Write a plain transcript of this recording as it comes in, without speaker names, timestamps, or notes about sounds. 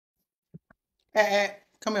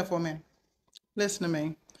Come here for a minute. Listen to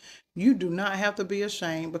me. You do not have to be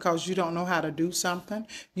ashamed because you don't know how to do something.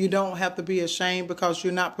 You don't have to be ashamed because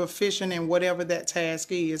you're not proficient in whatever that task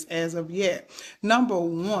is as of yet. Number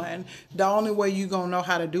one, the only way you're going to know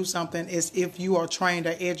how to do something is if you are trained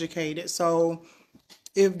or educated. So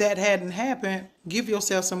if that hadn't happened, give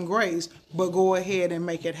yourself some grace, but go ahead and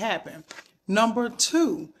make it happen. Number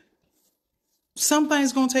two, some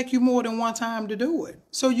things gonna take you more than one time to do it.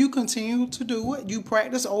 So you continue to do it. You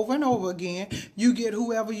practice over and over again. You get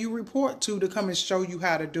whoever you report to come and show you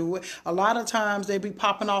how to do it. A lot of times they be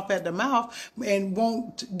popping off at the mouth and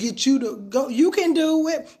won't get you to go. You can do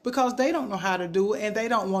it because they don't know how to do it and they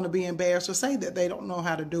don't want to be embarrassed to say that they don't know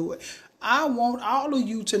how to do it. I want all of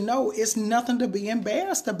you to know it's nothing to be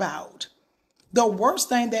embarrassed about. The worst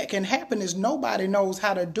thing that can happen is nobody knows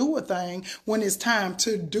how to do a thing when it's time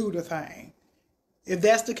to do the thing. If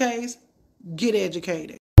that's the case, get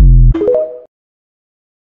educated.